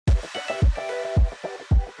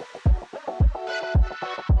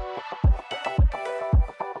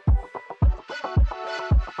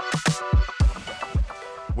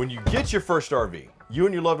When you get your first RV, you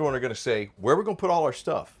and your loved one are going to say, where are we going to put all our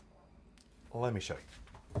stuff? Well, let me show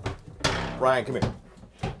you. Ryan, come here.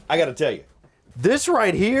 I got to tell you, this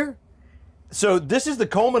right here, so this is the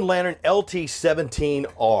Coleman Lantern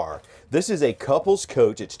LT17R. This is a couple's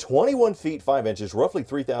coach. It's 21 feet 5 inches, roughly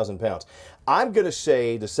 3,000 pounds. I'm going to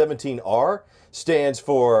say the 17R stands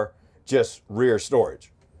for just rear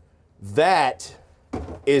storage. That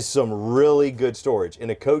is some really good storage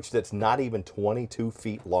in a coach that's not even 22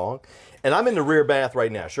 feet long. And I'm in the rear bath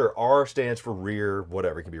right now. Sure, R stands for rear,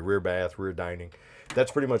 whatever. It can be rear bath, rear dining.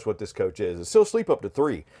 That's pretty much what this coach is. It's still sleep up to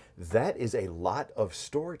 3. That is a lot of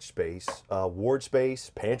storage space, ward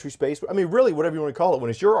space, pantry space. I mean, really, whatever you want to call it.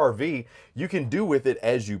 When it's your RV, you can do with it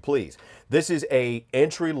as you please. This is a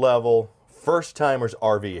entry-level first-timers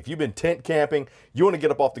RV. If you've been tent camping, you want to get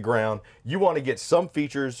up off the ground, you want to get some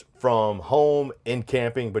features from home in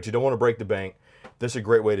camping, but you don't want to break the bank, this is a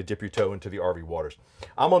great way to dip your toe into the RV waters.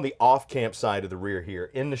 I'm on the off-camp side of the rear here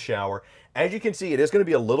in the shower. As you can see, it is going to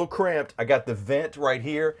be a little cramped. I got the vent right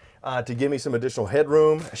here to give me some additional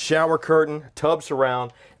headroom, shower curtain, tub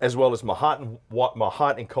surround, as well as my hot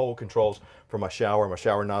and cold controls for my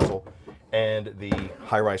shower nozzle, and the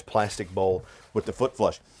high-rise plastic bowl with the foot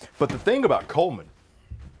flush. But the thing about Coleman,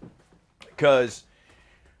 because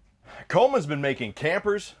Coleman's been making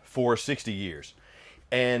campers for 60 years,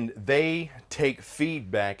 and they take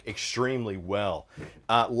feedback extremely well.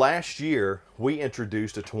 Last year, we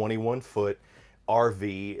introduced a 21-foot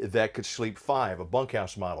RV that could sleep 5, a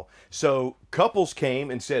bunkhouse model. So couples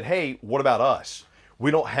came and said, hey, what about us? We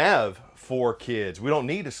don't have 4 kids. We don't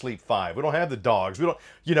need to sleep 5. We don't have the dogs. We don't,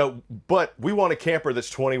 you know, but we want a camper that's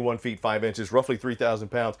 21 feet 5 inches, roughly 3,000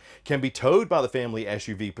 pounds, can be towed by the family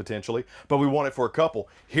SUV potentially, but we want it for a couple.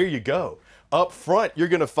 Here you go. Up front, you're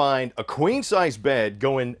going to find a queen-size bed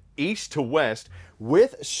going east to west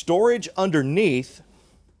with storage underneath.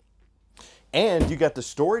 And you got the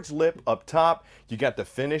storage lip up top. You got the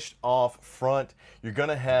finished off front. You're going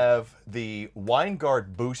to have the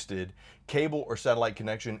Winegard boosted cable or satellite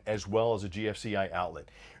connection, as well as a GFCI outlet.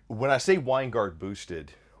 When I say Winegard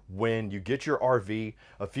boosted, when you get your RV,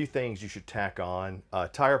 a few things you should tack on: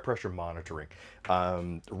 tire pressure monitoring,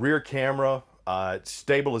 rear camera,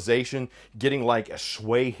 stabilization, getting like a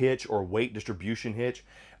sway hitch or weight distribution hitch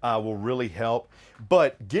will really help.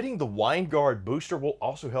 But getting the Winegard booster will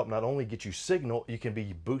also help not only get you signal, you can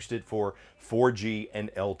be boosted for 4G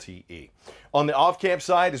and LTE. On the off-camp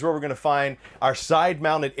side is where we're going to find our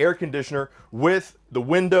side-mounted air conditioner with the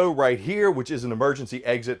window right here, which is an emergency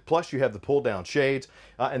exit, plus you have the pull-down shades.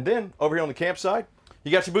 And then over here on the campsite,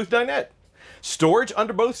 you got your booth dinette. Storage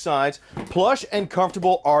under both sides. Plush and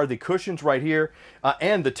comfortable are the cushions right here.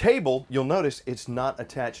 And the table, you'll notice it's not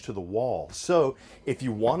attached to the wall. So if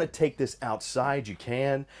you want to take this outside, you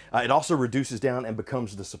can. It also reduces down and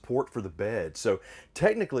becomes the support for the bed. So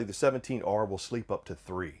technically the 17R will sleep up to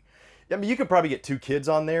 3. I mean, you could probably get 2 kids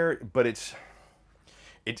on there, but it's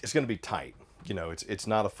going to be tight. You know, it's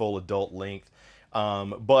not a full adult length.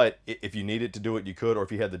 But if you needed to do it, you could, or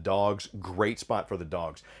if you had the dogs, great spot for the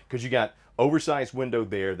dogs, because you got oversized window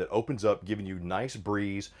there that opens up, giving you nice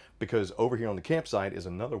breeze, because over here on the campsite is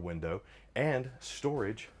another window and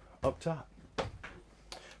storage up top.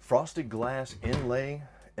 Frosted glass inlay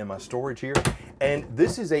in my storage here. And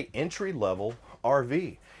this is a entry-level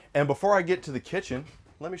RV. And before I get to the kitchen,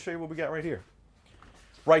 let me show you what we got right here.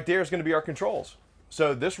 Right there is going to be our controls.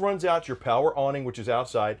 So this runs out your power awning, which is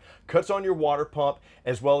outside, cuts on your water pump,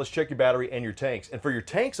 as well as check your battery and your tanks. And for your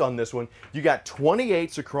tanks on this one, you got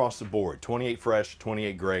 28s across the board. 28 fresh,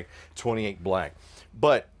 28 gray, 28 black.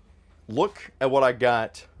 But look at what I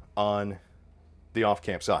got on the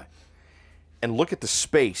off-camp side. And look at the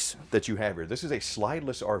space that you have here. This is a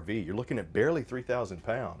slideless RV. You're looking at barely 3,000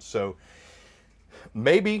 pounds. So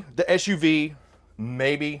maybe the SUV,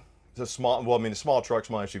 maybe the small, well, I mean, the small truck,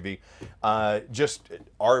 small SUV, just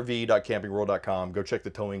rv.campingworld.com. Go check the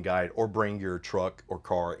towing guide, or bring your truck or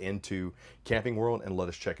car into Camping World and let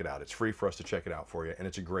us check it out. It's free for us to check it out for you, and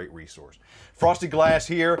it's a great resource. Frosted glass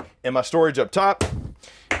here in my storage up top.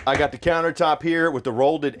 I got the countertop here with the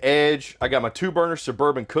rolled edge. I got my 2-burner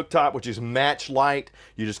Suburban cooktop, which is match light.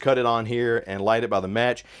 You just cut it on here and light it by the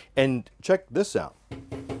match. And check this out.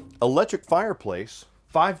 Electric fireplace.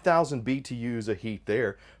 5,000 BTUs of heat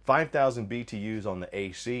there, 5,000 BTUs on the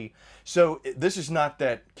AC. So this is not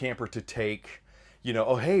that camper to take, you know,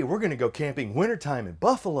 oh, hey, we're going to go camping wintertime in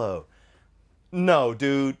Buffalo. No,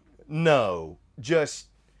 dude, no. Just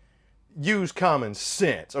use common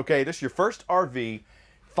sense, okay? This is your first RV,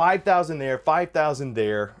 5,000 there, 5,000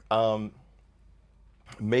 there.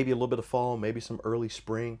 Maybe a little bit of fall, maybe some early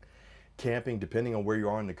spring camping, depending on where you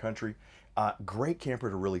are in the country. Great camper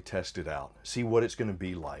to really test it out, see what it's going to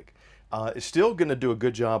be like. It's still going to do a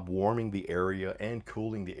good job warming the area and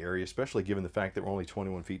cooling the area, especially given the fact that we're only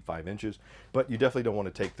 21 feet 5 inches. But you definitely don't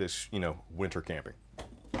want to take this, you know, winter camping.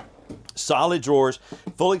 Solid drawers,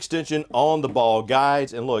 full extension on the ball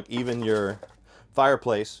guides, and look, even your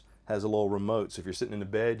fireplace has a little remote. So if you're sitting in the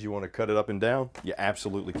bed, you want to cut it up and down, you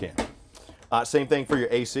absolutely can. Same thing for your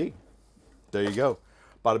AC. There you go.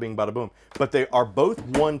 Bada bing, bada boom. But they are both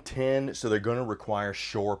 110, so they're going to require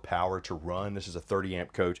shore power to run. This is a 30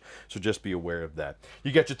 amp coach, so just be aware of that.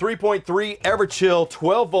 You got your 3.3 Ever-Chill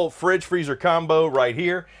 12 volt fridge freezer combo right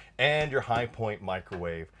here, and your High Point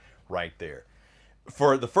microwave right there.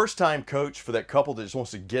 For the first time coach, for that couple that just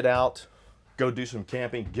wants to get out, go do some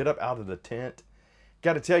camping, get up out of the tent,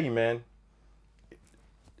 got to tell you, man,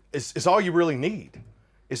 it's all you really need.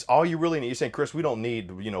 It's all you really need. You're saying, Chris, we don't need,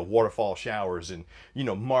 you know, waterfall showers and, you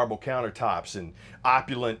know, marble countertops and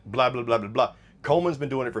opulent blah, blah, blah, blah, blah. Coleman's been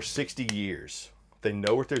doing it for 60 years. They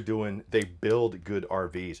know what they're doing. They build good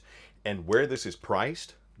RVs. And where this is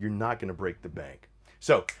priced, you're not going to break the bank.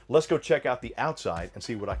 So let's go check out the outside and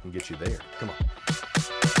see what I can get you there. Come on.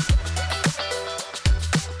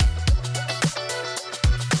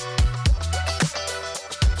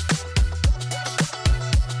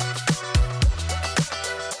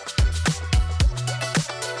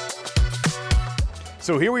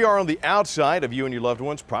 So here we are on the outside of you and your loved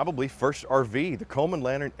ones, probably first RV, the Coleman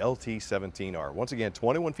Lantern LT17R. Once again,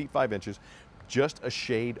 21 feet 5 inches, just a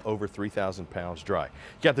shade over 3,000 pounds dry. You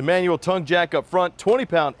got the manual tongue jack up front,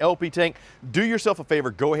 20-pound LP tank. Do yourself a favor,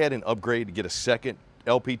 go ahead and upgrade to get a second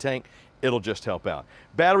LP tank. It'll just help out.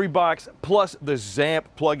 Battery box plus the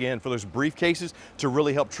ZAMP plug-in for those briefcases to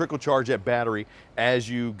really help trickle charge that battery as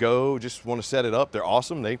you go. Just want to set it up. They're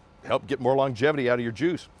awesome. They help get more longevity out of your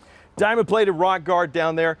juice. Diamond plated rock guard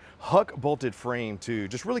down there, Huck bolted frame too.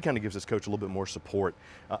 Just really kind of gives this coach a little bit more support,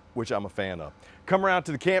 which I'm a fan of. Come around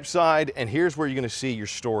to the campsite, and here's where you're going to see your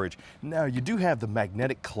storage. Now you do have the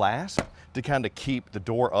magnetic clasp to kind of keep the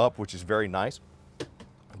door up, which is very nice.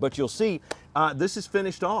 But you'll see this is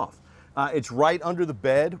finished off. It's right under the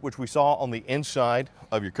bed, which we saw on the inside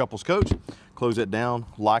of your couple's coach. Close it down,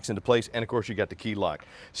 locks into place, and of course you got the key lock.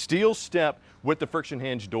 Steel step with the friction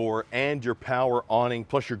hinge door and your power awning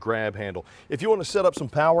plus your grab handle. If you want to set up some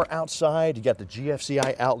power outside, you got the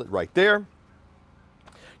GFCI outlet right there.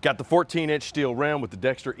 Got the 14-inch steel rim with the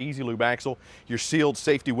Dexter Easy Lube axle, your sealed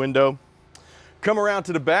safety window. Come around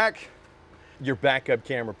to the back, your backup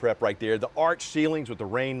camera prep right there. The arch ceilings with the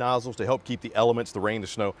rain nozzles to help keep the elements, the rain, the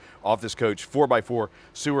snow, off this coach. 4x4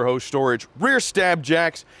 sewer hose storage, rear stab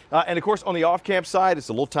jacks. And of course on the off-camp side, it's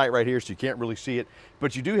a little tight right here so you can't really see it.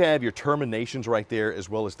 But you do have your terminations right there as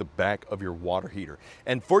well as the back of your water heater.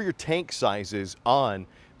 And for your tank sizes on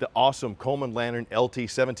the awesome Coleman Lantern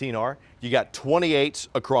LT17R, you got 28s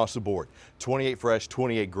across the board. 28 fresh,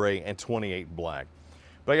 28 gray, and 28 black.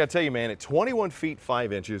 But I gotta tell you, man, at 21 feet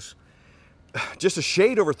 5 inches, just a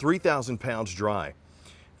shade over 3,000 pounds dry.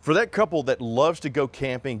 For that couple that loves to go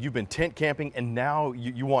camping, you've been tent camping, and now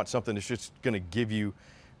you want something that's just gonna give you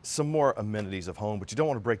some more amenities of home, but you don't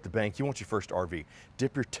want to break the bank. You want your first RV.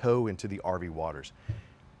 Dip your toe into the RV waters.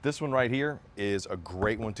 This one right here is a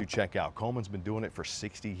great one to check out. Coleman's been doing it for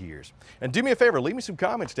 60 years. And do me a favor, leave me some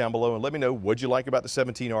comments down below and let me know what'd you like about the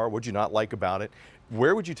 17R, what'd you not like about it,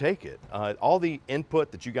 where would you take it? All the input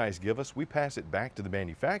that you guys give us, we pass it back to the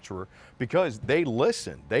manufacturer because they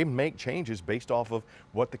listen. They make changes based off of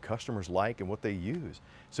what the customers like and what they use.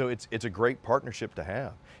 So it's a great partnership to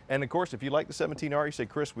have. And of course, if you like the 17R, you say,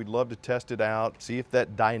 Chris, we'd love to test it out, see if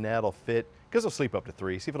that dinette will fit, because they'll sleep up to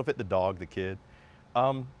 3, see if it'll fit the dog, the kid.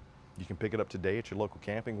 You can pick it up today at your local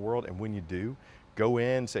Camping World, and when you do, go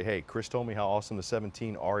in, say, hey, Chris told me how awesome the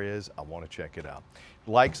 17R is. I want to check it out.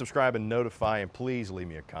 Like, subscribe, and notify, and please leave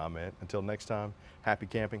me a comment. Until next time, happy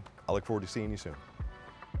camping. I look forward to seeing you soon.